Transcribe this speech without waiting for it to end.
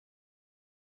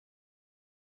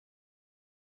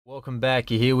Welcome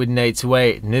back, you're here with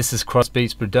Nate28 and this is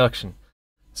Crossbeats production.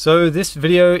 So this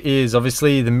video is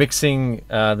obviously the mixing,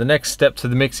 the next step to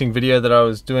the mixing video that I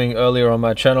was doing earlier on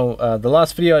my channel. The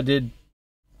last video I did,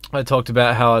 I talked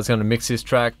about how I was going to mix this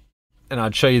track and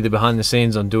I'd show you the behind the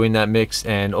scenes on doing that mix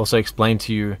and also explain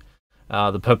to you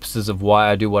the purposes of why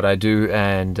I do what I do,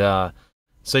 and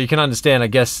so you can understand, I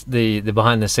guess, the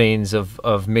behind the scenes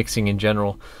of mixing in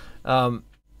general.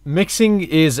 Mixing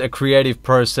is a creative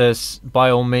process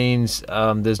by all means.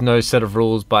 There's no set of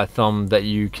rules by thumb that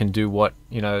you can do what,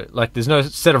 like there's no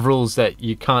set of rules that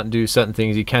you can't do certain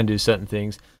things, you can do certain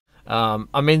things.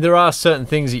 I mean, there are certain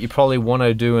things that you probably want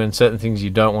to do and certain things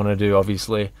you don't want to do,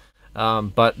 obviously.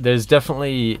 But there's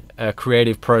definitely a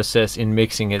creative process in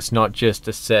mixing. It's not just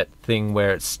a set thing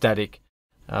where it's static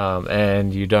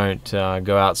and you don't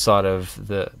go outside of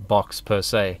the box per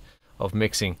se of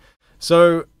mixing.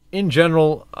 So in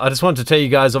general, I just want to tell you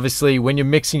guys, obviously, when you're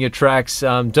mixing your tracks,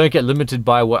 don't get limited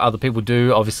by what other people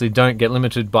do. Obviously, don't get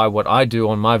limited by what I do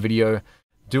on my video.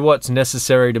 Do what's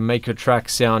necessary to make your track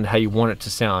sound how you want it to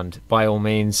sound. By all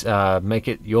means, make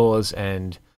it yours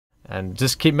and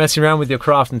just keep messing around with your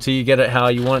craft until you get it how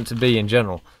you want it to be in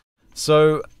general.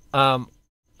 So,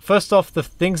 first off, the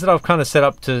things that I've kind of set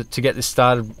up to get this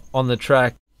started on the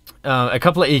track. A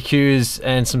couple of EQs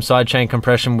and some sidechain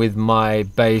compression with my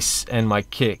bass and my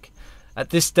kick.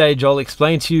 At this stage, I'll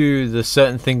explain to you the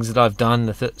certain things that I've done,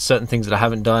 the certain things that I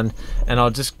haven't done, and I'll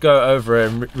just go over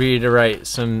and reiterate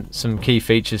some key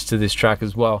features to this track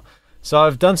as well. So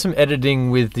I've done some editing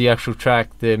with the actual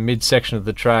track, the mid section of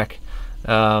the track,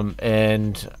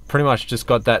 and pretty much just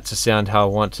got that to sound how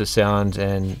I want to sound,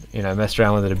 and messed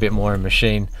around with it a bit more in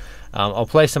Maschine. I'll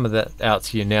play some of that out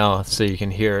to you now so you can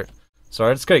hear it.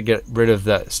 Sorry, I just got to get rid of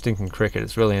that stinking cricket.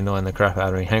 It's really annoying the crap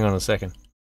out of me. Hang on a second.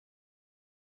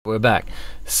 We're back.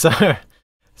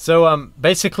 So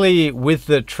basically with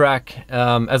the track,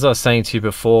 as I was saying to you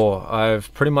before,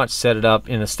 I've pretty much set it up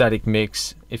in a static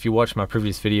mix. If you watched my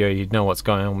previous video, you'd know what's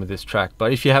going on with this track.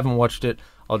 But if you haven't watched it,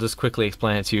 I'll just quickly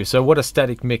explain it to you. So what a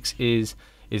static mix is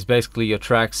basically your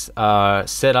tracks are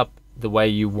set up the way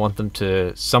you want them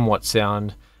to somewhat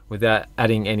sound, without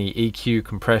adding any EQ,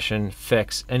 compression,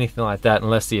 effects, anything like that,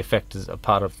 unless the effect is a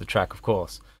part of the track, of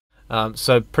course.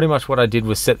 So pretty much what I did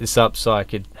was set this up so I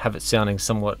could have it sounding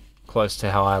somewhat close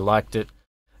to how I liked it,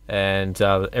 and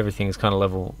everything is kind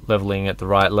of leveling at the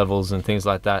right levels and things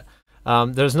like that.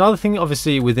 There's another thing,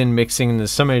 obviously, within mixing, and there's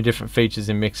so many different features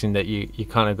in mixing that you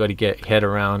kind of got to get your head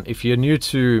around. If you're new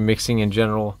to mixing in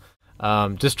general,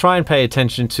 just try and pay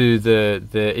attention to the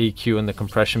EQ and the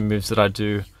compression moves that I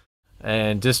do.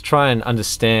 And just try and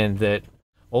understand that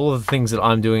all of the things that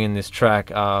I'm doing in this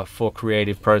track are for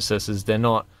creative processes. They're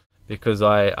not because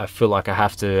I feel like I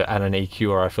have to add an EQ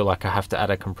or I feel like I have to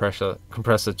add a compressor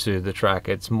to the track.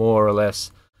 It's more or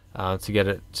less to get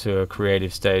it to a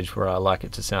creative stage where I like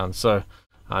it to sound. So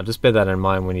just bear that in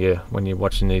mind when you're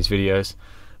watching these videos.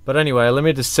 But anyway, let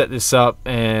me just set this up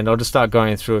and I'll just start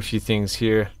going through a few things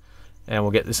here and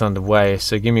we'll get this underway.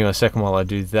 So give me a second while I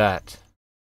do that.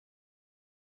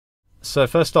 So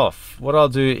first off, what I'll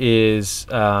do is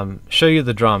show you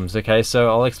the drums, okay?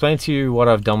 So I'll explain to you what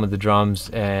I've done with the drums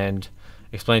and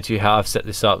explain to you how I've set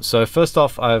this up. So first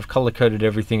off, I've color-coded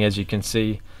everything, as you can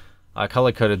see. I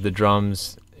color-coded the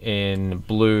drums in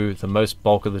blue, the most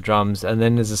bulk of the drums, and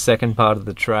then there's a second part of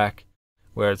the track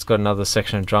where it's got another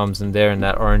section of drums, and they're in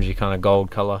that orangey kind of gold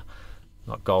color.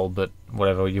 Not gold, but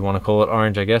whatever you want to call it,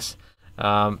 orange, I guess.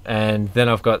 And then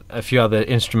I've got a few other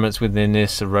instruments within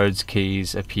this, a Rhodes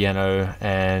keys, a piano,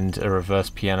 and a reverse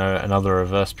piano, another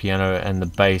reverse piano, and the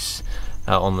bass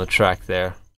on the track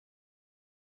there.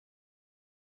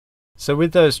 So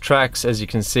with those tracks, as you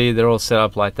can see, they're all set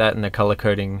up like that in the color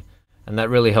coding, and that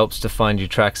really helps to find your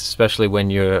tracks, especially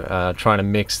when you're trying to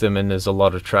mix them and there's a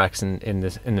lot of tracks in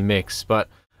the mix. But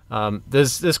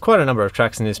there's quite a number of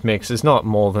tracks in this mix. There's not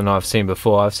more than I've seen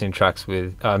before. I've seen tracks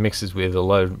with mixes with a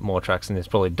load more tracks than this,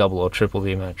 probably double or triple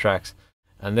the amount of tracks,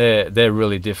 and they're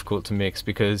really difficult to mix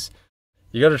because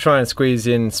you got to try and squeeze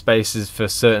in spaces for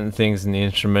certain things in the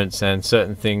instruments, and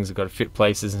certain things have got to fit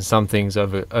places, and some things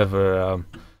over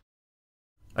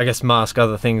I guess mask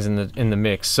other things in the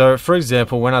mix. So for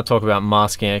example, when I talk about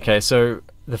masking, okay, so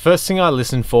the first thing I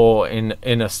listen for in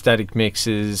a static mix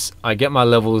is I get my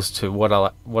levels to what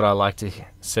I like to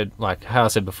like how I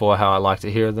said before, how I like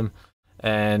to hear them,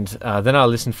 and then I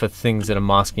listen for things that are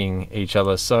masking each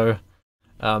other. So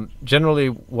generally,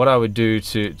 what I would do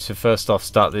to first off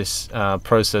start this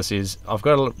process is I've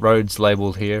got a Rhodes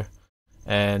labeled here,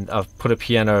 and I've put a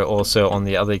piano also on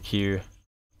the other cue.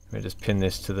 Let me just pin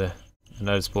this to the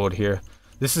notice board here.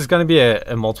 This is going to be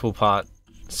a multiple part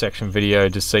section video,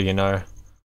 just so you know.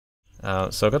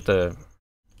 So I got the,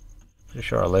 pretty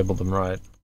sure I labeled them right.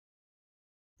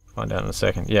 Find out in a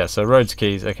second. Yeah, so Rhodes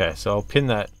keys. Okay, so I'll pin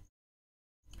that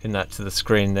to the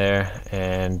screen there,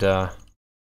 and I'll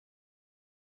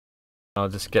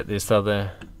just get this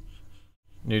other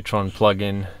Neutron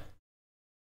plug-in,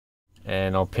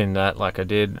 and I'll pin that like I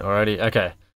did already.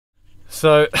 Okay,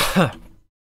 so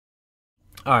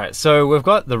alright, so we've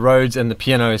got the Rhodes and the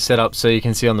piano set up so you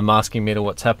can see on the masking meter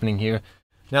what's happening here.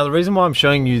 Now the reason why I'm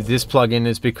showing you this plugin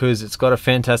is because it's got a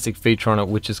fantastic feature on it,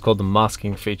 which is called the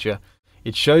masking feature.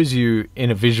 It shows you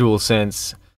in a visual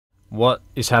sense what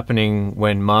is happening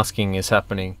when masking is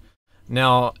happening.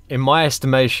 Now, in my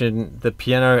estimation, the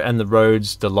piano and the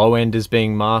Rhodes, the low end is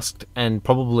being masked, and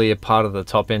probably a part of the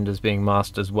top end is being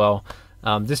masked as well.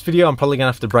 This video I'm probably going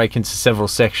to have to break into several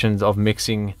sections of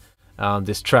mixing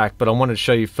this track, but I wanted to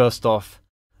show you first off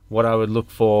what I would look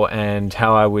for and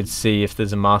how I would see if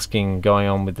there's a masking going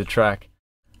on with the track.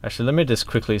 Actually, let me just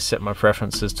quickly set my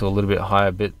preferences to a little bit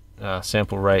higher bit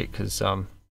sample rate, because the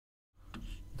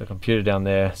computer down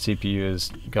there, CPU,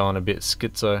 is going a bit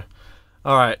schizo.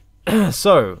 Alright,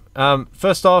 so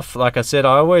first off, like I said,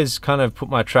 I always kind of put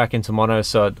my track into mono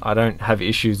so I don't have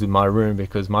issues with my room,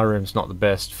 because my room's not the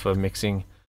best for mixing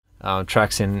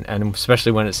tracks in, and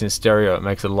especially when it's in stereo, it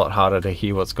makes it a lot harder to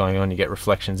hear what's going on. You get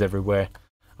reflections everywhere.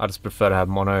 I just prefer to have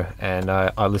mono, and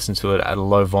I listen to it at a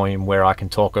low volume where I can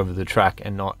talk over the track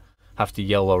and not have to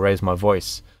yell or raise my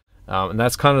voice. And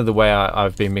that's kind of the way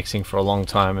I've been mixing for a long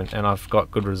time, and I've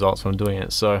got good results when doing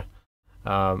it. So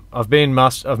I've done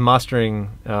mastering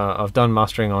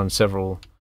on several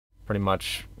pretty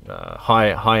much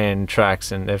high-end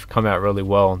tracks, and they've come out really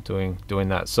well doing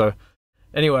that. So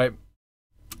anyway,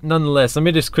 nonetheless, let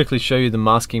me just quickly show you the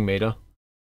masking meter.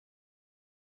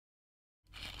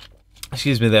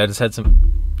 Excuse me there, I just had to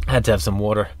have some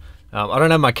water. I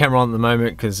don't have my camera on at the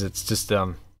moment because it's just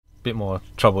a bit more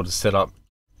trouble to set up.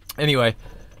 Anyway,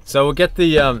 so we'll get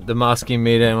the masking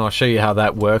meter, and I'll show you how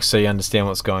that works so you understand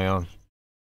what's going on.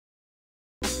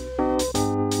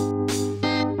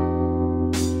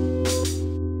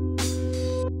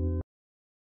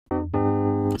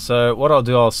 So what I'll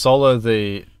do, I'll solo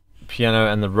the piano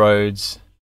and the Rhodes.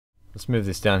 Let's move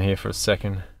this down here for a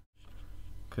second,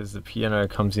 because the piano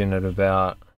comes in at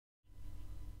about,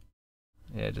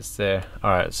 yeah, just there.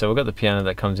 Alright, so we've got the piano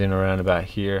that comes in around about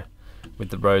here with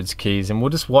the Rhodes keys, and we'll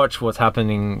just watch what's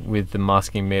happening with the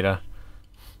masking meter.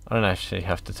 I don't actually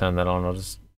have to turn that on, I'll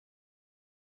just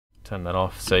turn that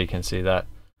off so you can see that.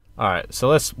 Alright, so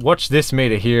let's watch this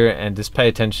meter here and just pay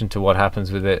attention to what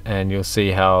happens with it, and you'll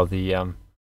see how the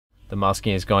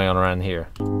masking is going on around here.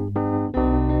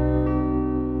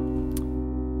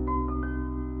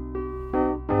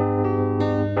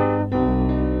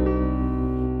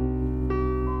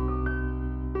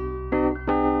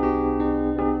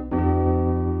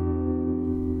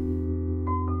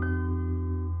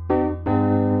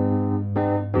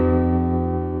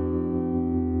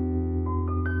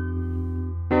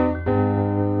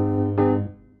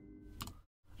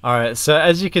 Alright, so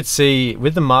as you can see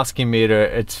with the masking meter,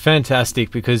 it's fantastic,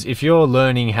 because if you're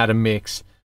learning how to mix,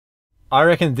 I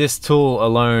reckon this tool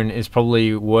alone is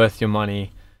probably worth your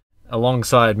money,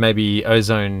 alongside maybe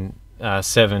Ozone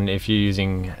 7 if you're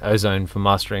using Ozone for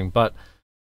mastering. But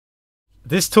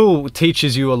this tool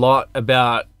teaches you a lot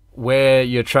about where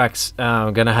your tracks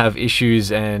are going to have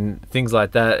issues and things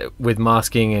like that with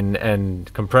masking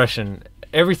and compression.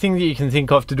 Everything that you can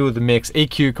think of to do with the mix,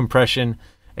 EQ, compression,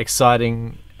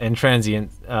 exciting, and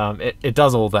transient, it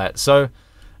does all that. So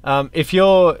if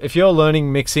you're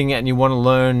learning mixing and you want to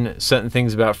learn certain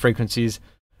things about frequencies,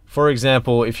 for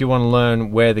example, if you want to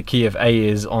learn where the key of A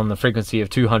is on the frequency of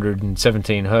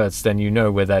 217 Hertz, then you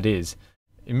know where that is.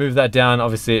 You move that down,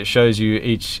 obviously it shows you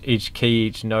each key,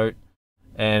 each note,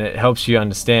 and it helps you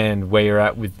understand where you're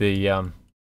at with the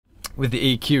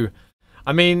EQ.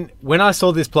 I mean, when I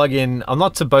saw this plugin, I'm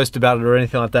not to boast about it or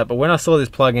anything like that, but when I saw this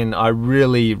plugin, I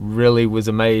really was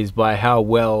amazed by how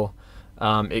well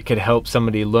it could help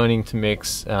somebody learning to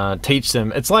mix, teach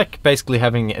them. It's like basically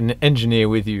having an engineer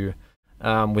with you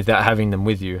without having them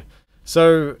with you.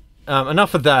 So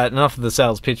enough of that, enough of the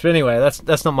sales pitch. But anyway,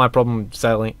 that's not my problem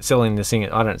selling this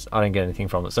thing. I don't get anything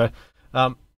from it. So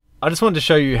I just wanted to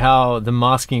show you how the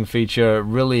masking feature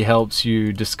really helps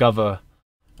you discover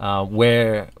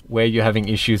where you're having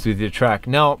issues with your track.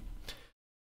 Now,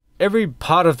 every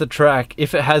part of the track,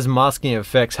 if it has masking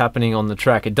effects happening on the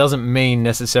track, it doesn't mean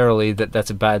necessarily that that's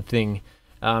a bad thing.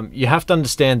 You have to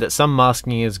understand that some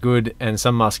masking is good and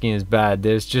some masking is bad.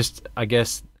 There's just, I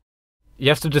guess, you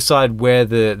have to decide where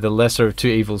the lesser of two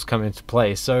evils come into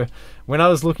play. So when I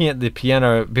was looking at the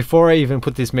piano, before I even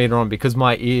put this meter on, because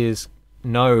my ears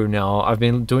know now, I've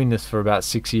been doing this for about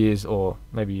 6 years or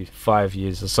maybe 5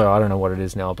 years or so. I don't know what it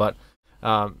is now, but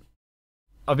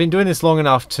I've been doing this long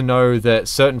enough to know that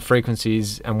certain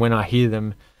frequencies, and when I hear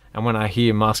them and when I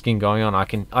hear masking going on, I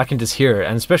can just hear it.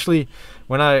 And especially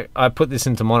when I put this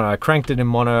into mono, I cranked it in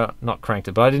mono, not cranked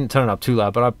it, but I didn't turn it up too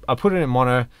loud, but I put it in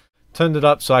mono, turned it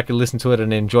up so I could listen to it at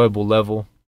an enjoyable level,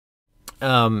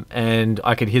 and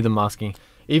I could hear the masking.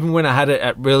 Even when I had it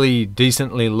at really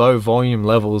decently low volume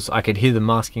levels, I could hear the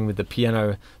masking with the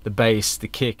piano, the bass, the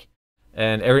kick,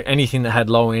 and anything that had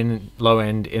low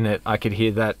end in it, I could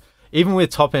hear that. Even with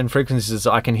top end frequencies,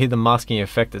 I can hear the masking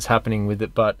effect that's happening with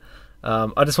it. But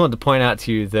I just wanted to point out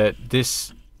to you that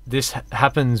this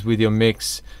happens with your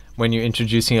mix when you're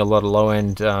introducing a lot of low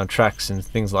end tracks and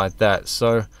things like that.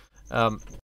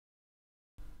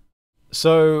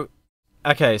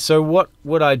 Okay, so what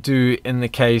would I do in the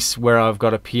case where I've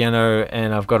got a piano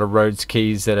and I've got a Rhodes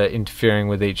keys that are interfering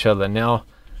with each other? Now,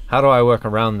 how do I work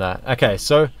around that? Okay,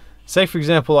 so say for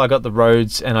example I got the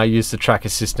Rhodes and I use the track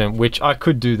assistant, which I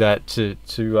could do that to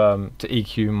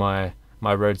EQ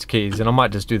my Rhodes keys, and I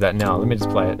might just do that now. Let me just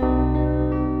play it.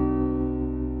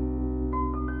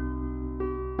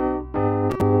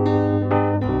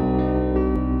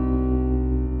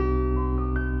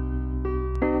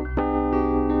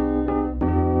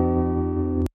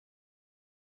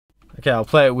 Okay, I'll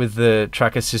play it with the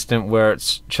track assistant where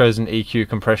it's chosen EQ,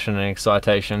 compression and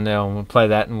excitation. Now we'll play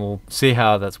that and we'll see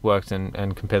how that's worked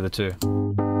and compare the two.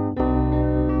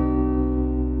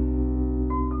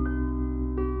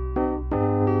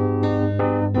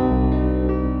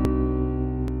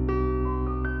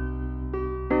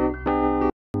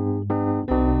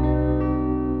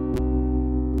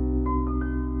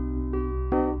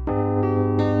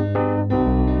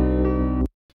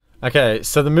 Okay,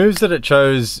 so the moves that it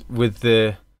chose with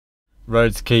the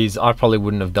Rhodes keys, I probably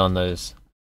wouldn't have done those.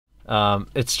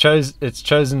 It's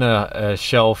chosen a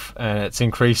shelf and it's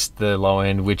increased the low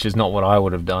end, which is not what I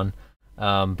would have done.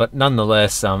 But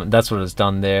nonetheless, that's what it's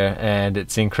done there, and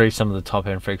it's increased some of the top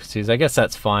end frequencies. I guess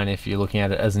that's fine if you're looking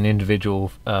at it as an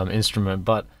individual instrument,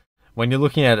 but when you're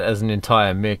looking at it as an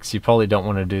entire mix, you probably don't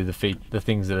want to do the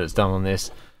things that it's done on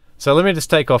this. So let me just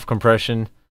take off compression,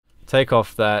 take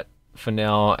off that for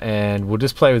now, and we'll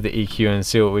just play with the EQ and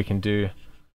see what we can do.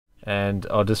 And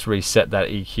I'll just reset that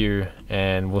EQ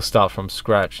and we'll start from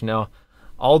scratch. Now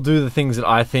I'll do the things that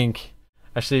I think.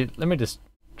 Actually, let me just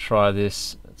try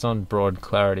this. It's on broad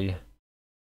clarity,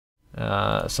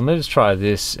 so let me just try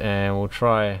this and we'll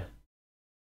try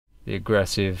the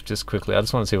aggressive just quickly. I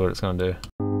just want to see what it's going to do.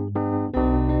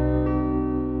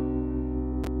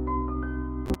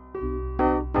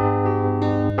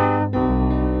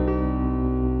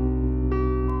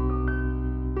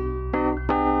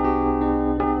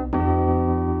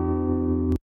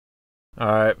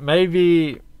 Alright,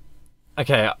 maybe...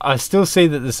 Okay, I still see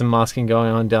that there's some masking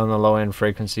going on down the low end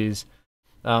frequencies.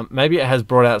 Maybe it has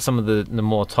brought out some of the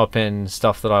more top end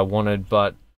stuff that I wanted,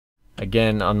 but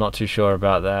again, I'm not too sure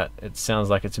about that. It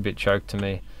sounds like it's a bit choked to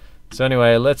me. So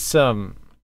anyway, let's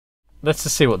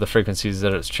just see what the frequencies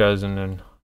that it's chosen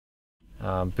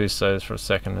and boost those for a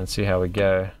second and see how we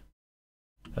go.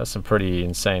 That's some pretty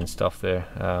insane stuff there.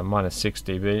 Minus 6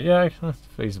 dB, yeah, that's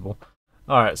feasible.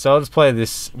 Alright, so I'll just play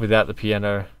this without the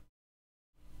piano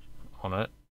on it,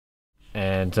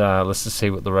 and let's just see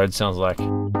what the Rhodes sounds like.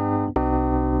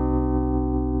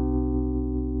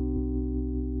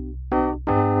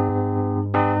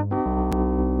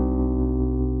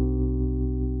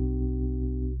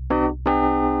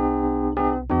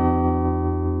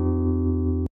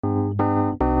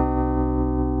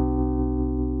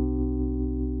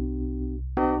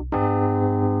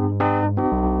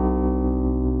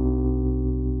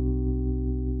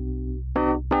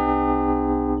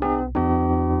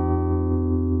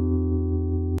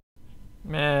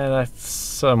 Yeah, that's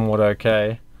somewhat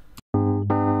okay.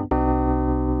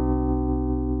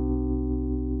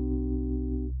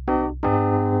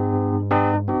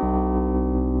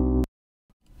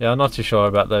 Yeah, I'm not too sure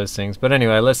about those things, but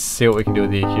anyway, let's see what we can do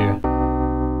with the EQ.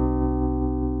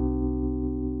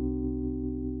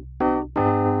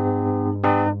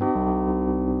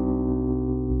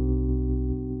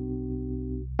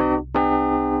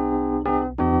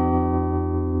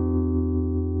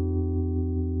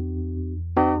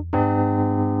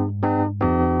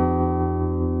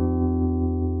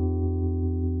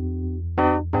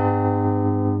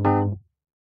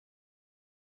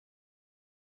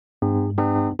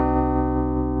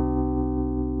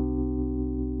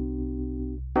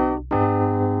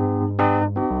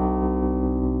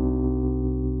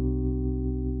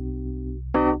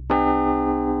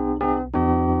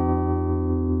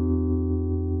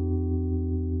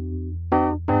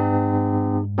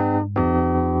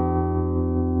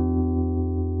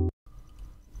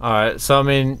 Alright, so I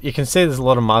mean, you can see there's a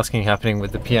lot of masking happening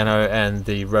with the piano and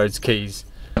the Rhodes keys.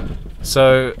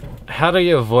 So, how do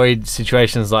you avoid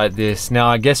situations like this? Now,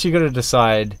 I guess you got to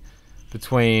decide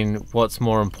between what's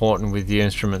more important with the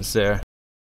instruments there.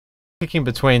 Picking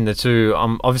between the two,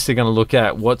 I'm obviously going to look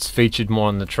at what's featured more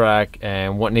on the track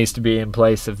and what needs to be in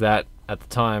place of that at the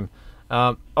time.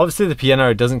 Obviously the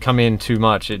piano doesn't come in too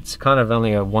much, it's kind of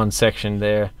only a one section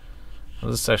there.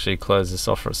 I'll just actually close this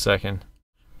off for a second.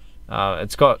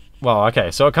 It's got, well,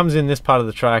 okay, so it comes in this part of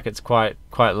the track, it's quite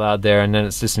loud there, and then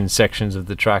it's just in sections of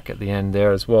the track at the end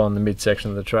there as well, in the midsection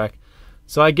of the track.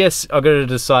 So I guess I've got to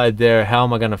decide there, how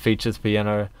am I going to feature the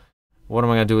piano? What am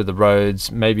I going to do with the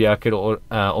Rhodes? Maybe I could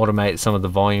automate some of the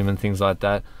volume and things like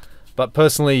that. But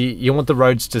personally, you want the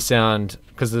Rhodes to sound,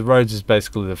 because the Rhodes is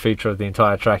basically the feature of the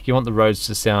entire track, you want the Rhodes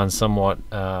to sound somewhat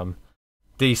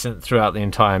decent throughout the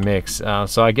entire mix.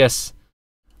 So I guess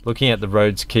looking at the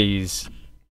Rhodes keys,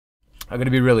 I'm going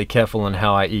to be really careful on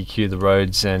how I EQ the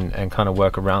Rhodes and kind of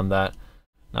work around that.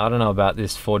 Now, I don't know about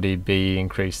this 4 dB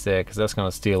increase there, because that's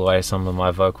going to steal away some of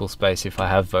my vocal space if I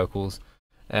have vocals.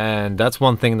 And that's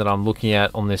one thing that I'm looking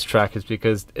at on this track, is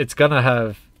because it's going to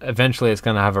have, eventually it's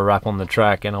going to have a rap on the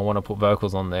track and I want to put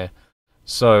vocals on there.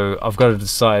 So I've got to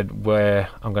decide where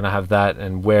I'm going to have that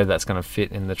and where that's going to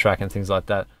fit in the track and things like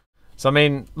that. So I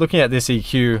mean, looking at this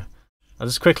EQ, I'll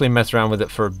just quickly mess around with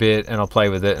it for a bit and I'll play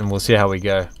with it and we'll see how we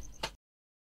go.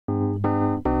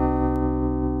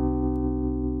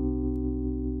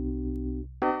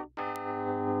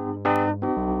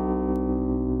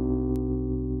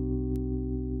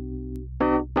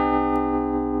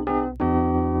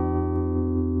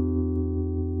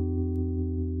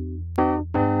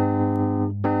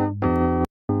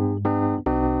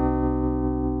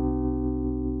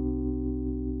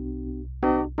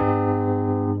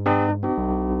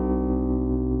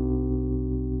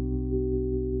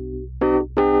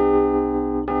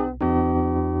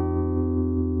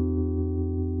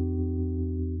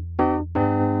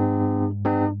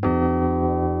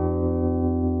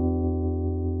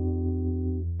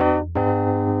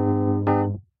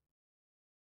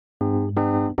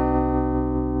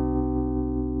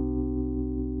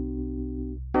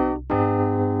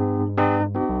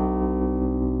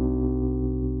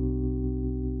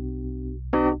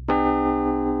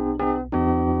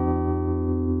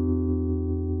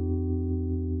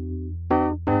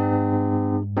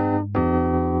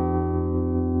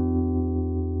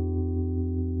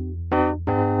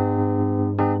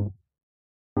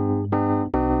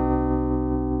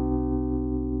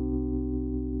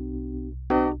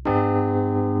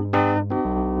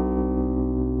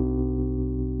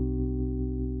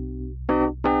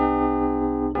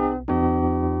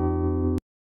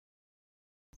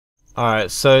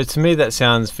 Alright, so to me that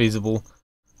sounds feasible.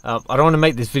 I don't want to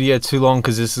make this video too long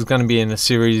because this is going to be in a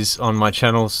series on my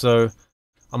channel, so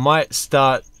I might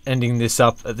start ending this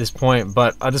up at this point,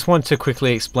 but I just want to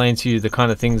quickly explain to you the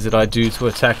kind of things that I do to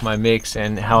attack my mix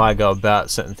and how I go about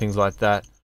certain things like that.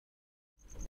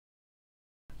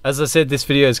 As I said, this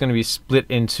video is going to be split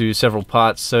into several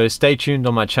parts, so stay tuned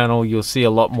on my channel. You'll see a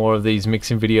lot more of these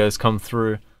mixing videos come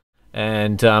through,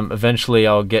 and eventually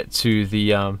I'll get to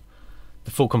the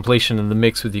full completion of the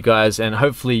mix with you guys, and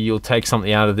hopefully you'll take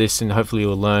something out of this and hopefully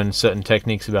you'll learn certain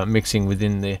techniques about mixing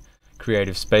within the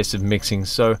creative space of mixing.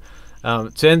 So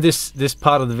to end this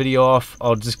part of the video off,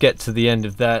 I'll just get to the end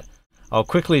of that. I'll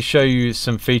quickly show you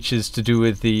some features to do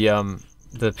with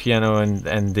the piano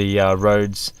and the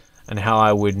Rhodes, and how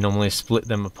I would normally split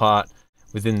them apart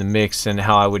within the mix and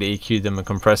how I would EQ them and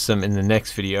compress them in the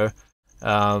next video.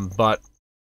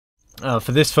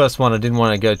 For this first one, I didn't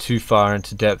want to go too far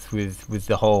into depth with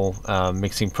the whole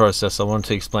mixing process. I wanted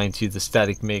to explain to you the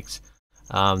static mix,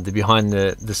 the behind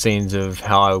the scenes of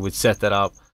how I would set that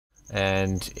up,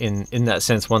 and in that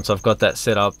sense, once I've got that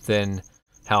set up, then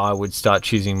how I would start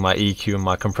choosing my EQ and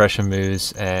my compression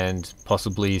moves, and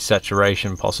possibly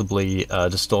saturation, possibly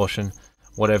distortion,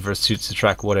 whatever suits the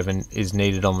track, whatever is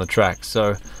needed on the track.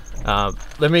 So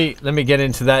let me get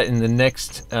into that in the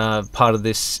next part of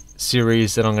this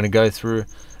series that I'm going to go through,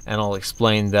 and I'll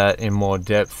explain that in more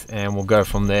depth and we'll go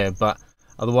from there. But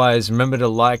otherwise, remember to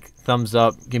like, thumbs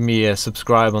up, give me a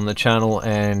subscribe on the channel,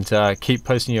 and keep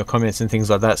posting your comments and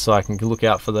things like that so I can look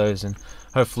out for those and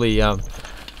hopefully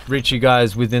reach you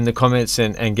guys within the comments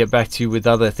and get back to you with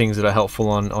other things that are helpful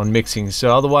on mixing.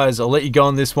 So otherwise, I'll let you go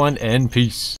on this one, and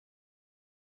peace.